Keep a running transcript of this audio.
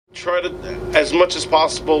Try to, as much as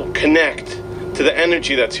possible, connect to the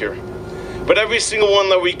energy that's here. But every single one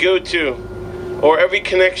that we go to, or every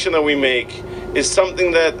connection that we make, is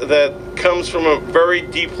something that comes from a very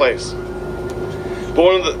deep place. But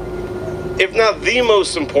one of the, if not the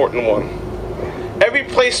most important one, every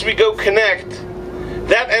place we go connect,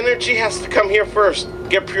 that energy has to come here first,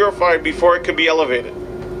 get purified before it could be elevated.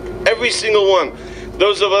 Every single one.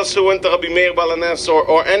 Those of us who went to Rabbi Meir Balanes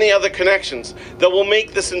or any other connections that will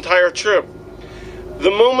make this entire trip. The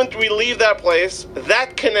moment we leave that place,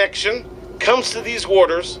 that connection comes to these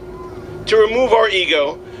waters to remove our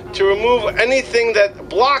ego, to remove anything that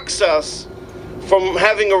blocks us from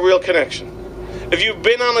having a real connection. If you've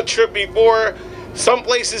been on a trip before, some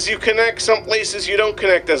places you connect, some places you don't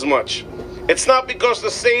connect as much. It's not because the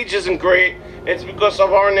stage isn't great, it's because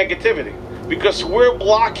of our negativity, because we're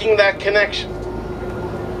blocking that connection.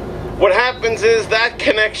 What happens is that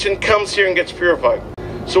connection comes here and gets purified.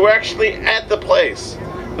 So we're actually at the place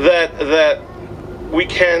that we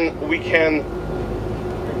can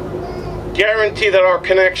guarantee that our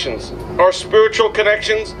connections, our spiritual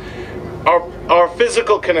connections, our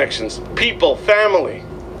physical connections, people, family,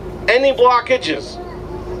 any blockages,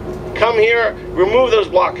 come here, remove those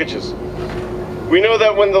blockages. We know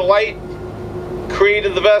that when the light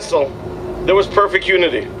created the vessel, there was perfect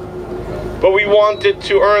unity. But we wanted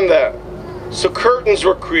to earn that. So curtains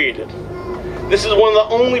were created. This is one of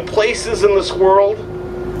the only places in this world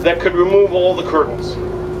that could remove all the curtains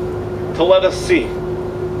to let us see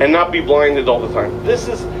and not be blinded all the time. This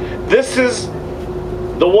is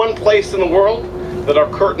the one place in the world that our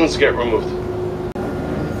curtains get removed.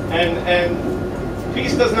 And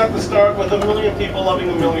peace doesn't have to start with 1 million people loving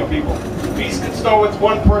 1 million people. Peace can start with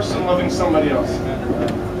one person loving somebody else.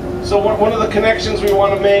 So one of the connections we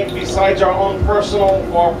want to make, besides our own personal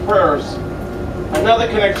or prayers, another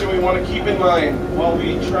connection we want to keep in mind while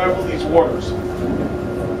we travel these waters,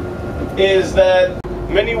 is that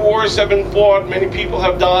many wars have been fought, many people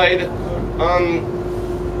have died on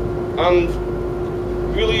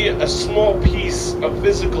really a small piece of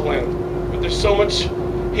physical land. But there's so much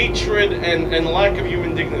hatred and lack of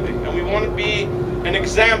human dignity. And we want to be an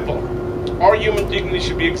example. Our human dignity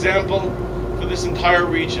should be example for this entire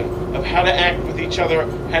region of how to act with each other,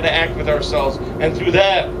 how to act with ourselves, and through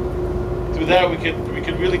that we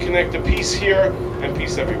could really connect to peace here and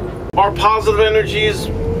peace everywhere. Our positive energies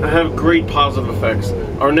have great positive effects.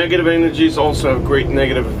 Our negative energies also have great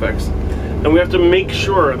negative effects, and we have to make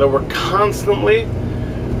sure that we're constantly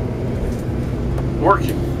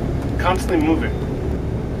working, constantly moving.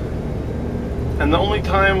 And the only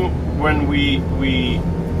time when we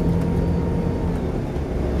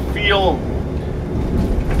feel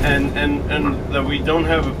and that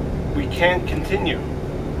we can't continue,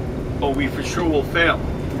 or we for sure will fail,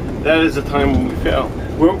 that is the time when we fail.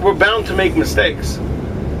 We're bound to make mistakes,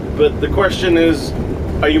 but the question is,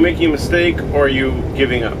 are you making a mistake or are you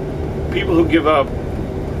giving up? People who give up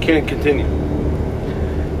can't continue.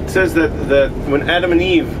 It says that when Adam and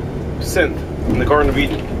Eve sinned in the Garden of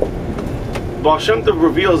Eden, Baal Shem Tov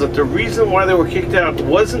reveals that the reason why they were kicked out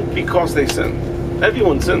wasn't because they sinned.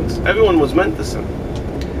 Everyone sins. Everyone was meant to sin.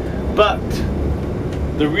 But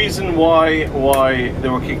the reason why they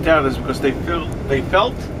were kicked out is because they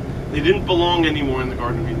felt they didn't belong anymore in the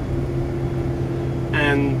Garden of Eden.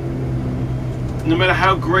 And no matter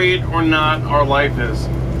how great or not our life is,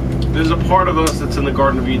 there's a part of us that's in the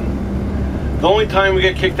Garden of Eden. The only time we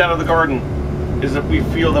get kicked out of the garden is if we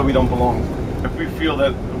feel that we don't belong. If we feel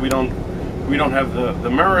that we don't have the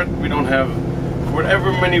merit, we don't have, for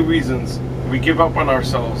whatever many reasons, we give up on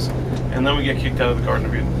ourselves, and then we get kicked out of the Garden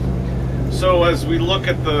of Eden. So as we look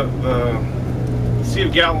at the Sea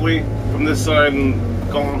of Galilee from this side and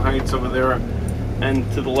Golan Heights over there, and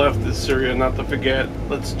to the left is Syria, not to forget,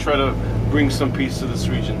 let's try to bring some peace to this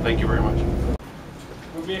region. Thank you very much.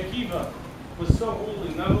 Rabbi Akiva was so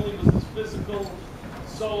holy. Not only was his physical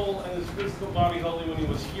soul and his physical body holy when he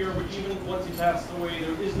was here, but even once he passed away,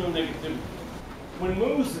 there is no negativity. When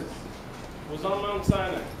Moses was on Mount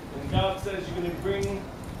Sinai, and God says you're going to bring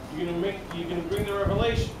the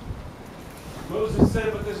revelation, Moses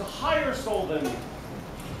said, but there's a higher soul than me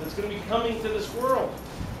that's going to be coming to this world.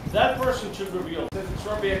 That person should reveal. It's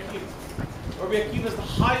Rabbi Akiva. Rabbi Akiva is the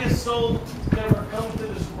highest soul to ever come to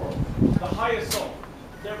this world. The highest soul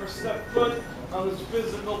to ever step foot on this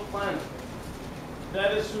physical planet.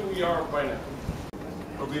 That is who we are right now.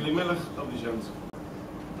 Rabbi Elimelech of the Gens.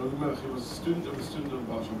 Rabbi Elimelech, he was a student of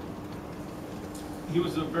Baal Shem Tov. He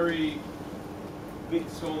was a very big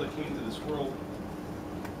soul that came to this world,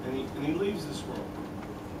 and he leaves this world.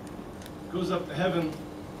 Goes up to heaven,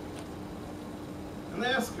 and they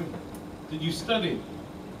ask him, did you study?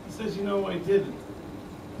 He He says, you know, I did,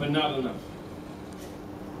 but not enough.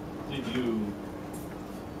 Did you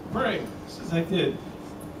pray? He says, I did,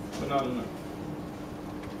 but not enough.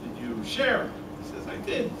 Did you share? He says, I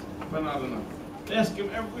did, but not enough. They ask him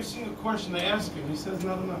every single question they ask him. He says,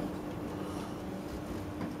 not enough.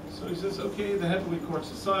 So he says, okay, the heavenly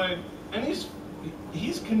court's aside, and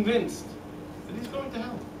he's convinced that he's going to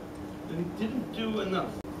hell, that he didn't do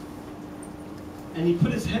enough. And he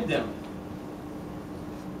put his head down,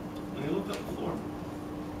 and he looked at the floor,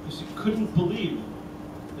 because he couldn't believe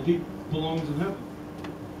that he belongs in heaven.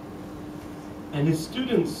 And his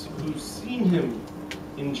students who've seen him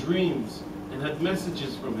in dreams and had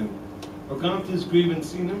messages from him, or gone to his grave and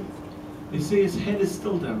seen him, they say his head is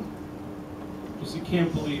still down, because he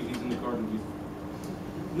can't believe he's in the Garden of Eden.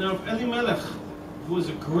 Now, if Elimelech, who was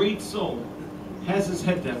a great soul, has his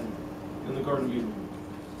head down in the Garden of Eden,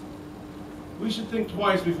 we should think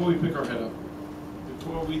twice before we pick our head up,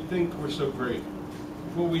 before we think we're so great,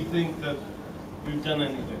 before we think that we've done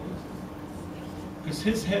anything. Because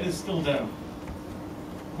his head is still down.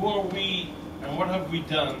 Who are we and what have we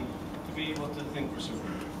done to be able to think we're so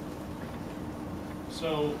great?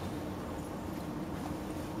 So,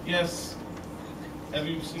 yes,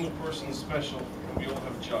 every single person is special and we all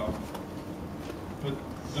have a job. But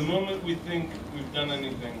the moment we think we've done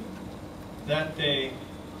anything, that day,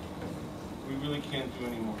 we really can't do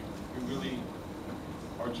anymore.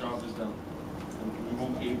 Our job is done. And we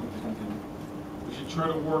won't be able to continue. We should try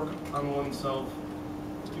to work on oneself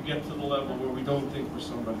to get to the level where we don't think we're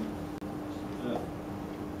somebody.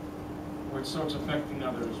 Where it starts affecting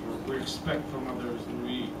others, where we expect from others, and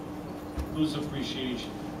we lose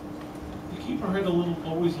appreciation. We keep our head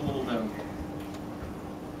always a little down.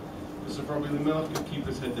 Because if Rabbi Elimelech can keep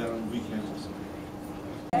his head down, we can also.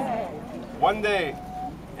 One day,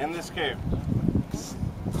 in this cave,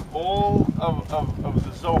 all of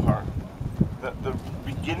the Zohar, the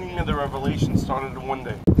beginning of the revelation started in one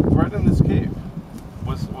day. Right in this cave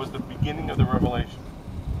was the beginning of the revelation,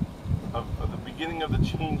 of the beginning of the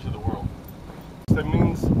change of the world. That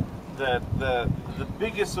means that the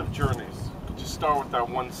biggest of journeys could just start with that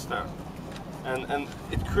one step, and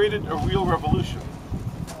it created a real revolution.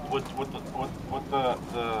 What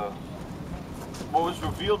was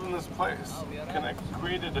revealed in this place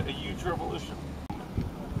created a huge revolution.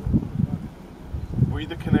 We're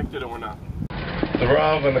either connected or we're not. The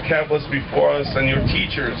Rav and the kabbalists before us and your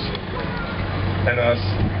teachers and us,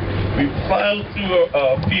 we plow through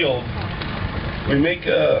a field, we make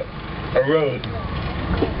a road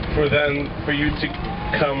for you to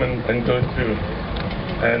come and go through.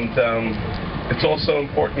 And it's also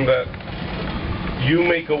important that you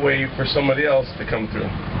make a way for somebody else to come through.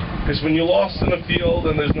 Because when you're lost in a field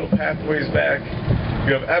and there's no pathways back,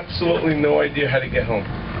 you have absolutely no idea how to get home.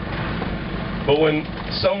 But when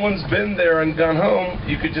someone's been there and gone home,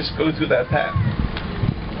 you could just go through that path.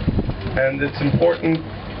 And it's important,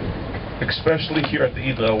 especially here at the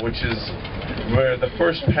Idra, which is where the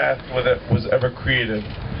first path was ever created.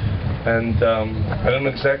 And I don't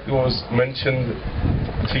know exactly what was mentioned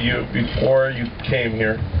to you before you came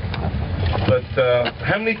here, but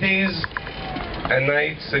how many days and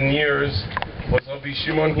nights and years was Rabbi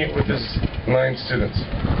Shimon here with his 9 students?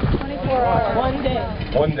 24 hours. One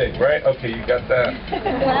day. One day, right? Okay, you got that.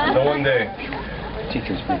 The one day.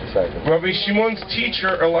 Teachers be decided. Rabbi Shimon's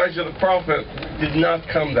teacher, Elijah the prophet, did not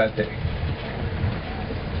come that day.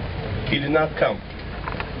 He did not come.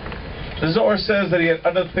 The Zohar says that he had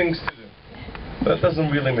other things to do. But that doesn't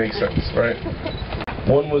really make sense, right?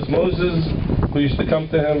 One was Moses, who used to come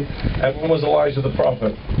to him, and one was Elijah the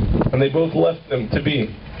prophet. And they both left him to be,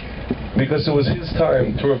 because it was his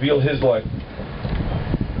time to reveal his light.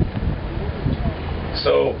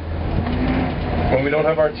 So, when we don't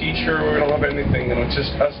have our teacher, we don't have anything, and it's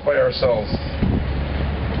just us by ourselves,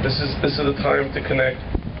 this is the time to connect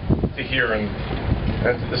to here and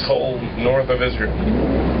to this whole north of Israel.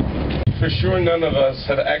 For sure, none of us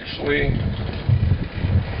have actually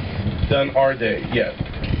done our day yet.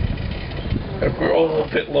 If we're all a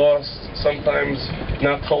bit lost, sometimes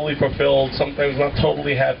not totally fulfilled, sometimes not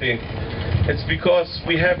totally happy, it's because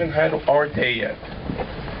we haven't had our day yet.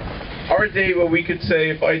 Our day where we could say,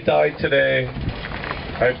 if I die today,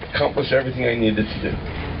 I've accomplished everything I needed to do.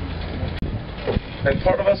 And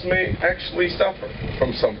part of us may actually suffer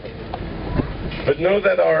from something. But know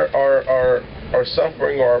that our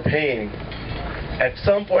suffering or our pain at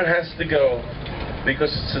some point has to go,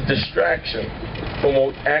 because it's a distraction from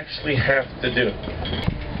what we actually have to do.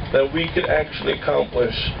 That we could actually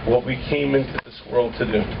accomplish what we came into this world to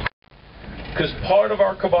do. Because part of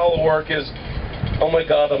our Kabbalah work is, oh my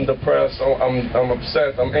God, I'm depressed, I'm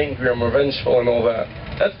upset, I'm angry, I'm revengeful and all that.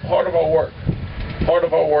 That's part of our work. Part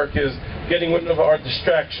of our work is getting rid of our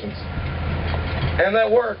distractions. And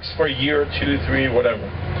that works for a year, 2, 3, whatever.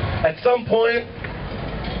 At some point,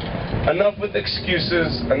 enough with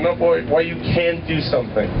excuses, enough why you can't do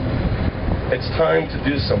something. It's time to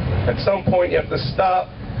do something. At some point, you have to stop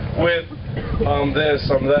with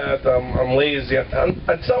this, I'm that, I'm lazy.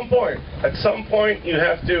 At some point, you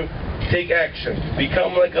have to take action.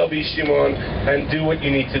 Become like Rabbi Shimon and do what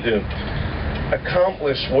you need to do.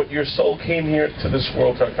 Accomplish what your soul came here to this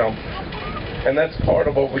world to accomplish. And that's part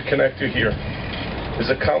of what we connect to here, is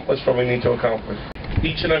accomplish what we need to accomplish.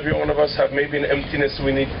 Each and every one of us have maybe an emptiness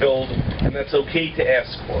we need filled, and that's okay to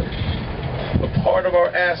ask for. But part of our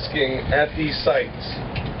asking at these sites,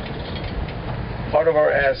 part of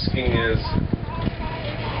our asking is,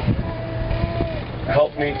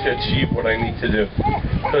 help me to achieve what I need to do.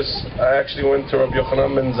 Because I actually went to Rabbi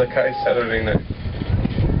Yochanan ben Zakkai Saturday night.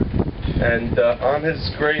 And on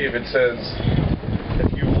his grave it says,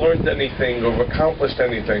 if you've learned anything or accomplished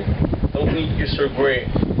anything, don't think you're so great,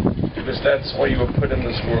 because that's why you were put in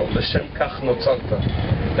this world. L'shem kach notzanta.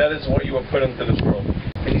 That is why you were put into this world.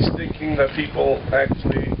 And he's thinking that people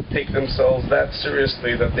actually take themselves that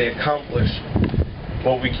seriously, that they accomplish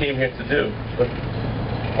what we came here to do. But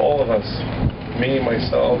all of us, me,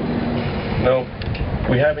 myself, no,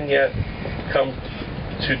 we haven't yet come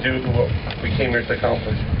to do what we came here to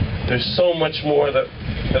accomplish. There's so much more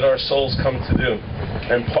that our souls come to do.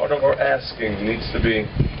 And part of our asking needs to be,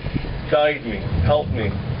 guide me, help me,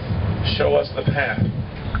 show us the path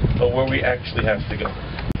of where we actually have to go.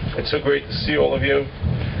 It's so great to see all of you.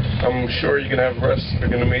 I'm sure you're going to have rest, you're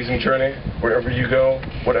going to an amazing journey, wherever you go,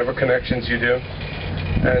 whatever connections you do.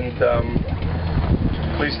 And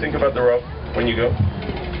please think about the Rav when you go.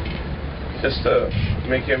 Just to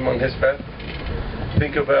make him on his path.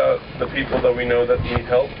 Think about the people that we know that need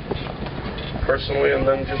help personally, and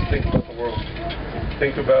then just think about the world.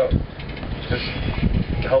 Think about just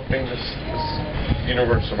helping this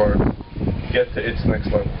universe of ours get to its next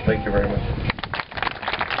level. Thank you very much.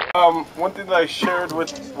 One thing that I shared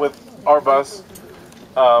with Arbas,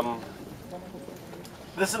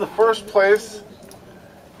 this is the first place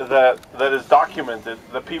that is documented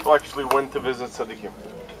that people actually went to visit Tzaddikim.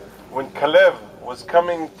 When Kalev was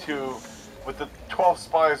coming with the 12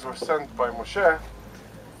 spies were sent by Moshe,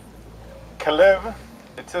 Kalev,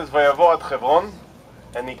 it says Vayavo at Hebron,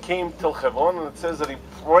 and he came till Hebron, and it says that he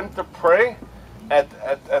went to pray at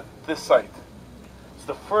this site. It's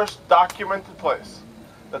the first documented place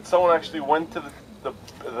that someone actually went to the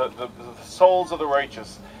souls of the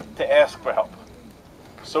righteous to ask for help.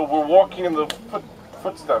 So we're walking in the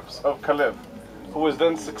footsteps of Kalev, who was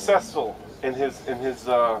then successful in his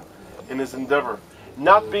endeavor,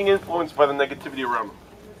 not being influenced by the negativity around him.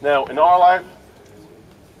 Now, in our life,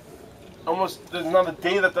 there's not a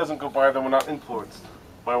day that doesn't go by that we're not influenced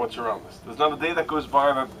by what's around us. There's not a day that goes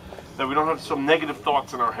by that we don't have some negative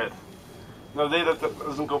thoughts in our head. Not a day that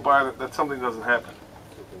doesn't go by that something doesn't happen.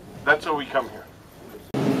 That's why we come here.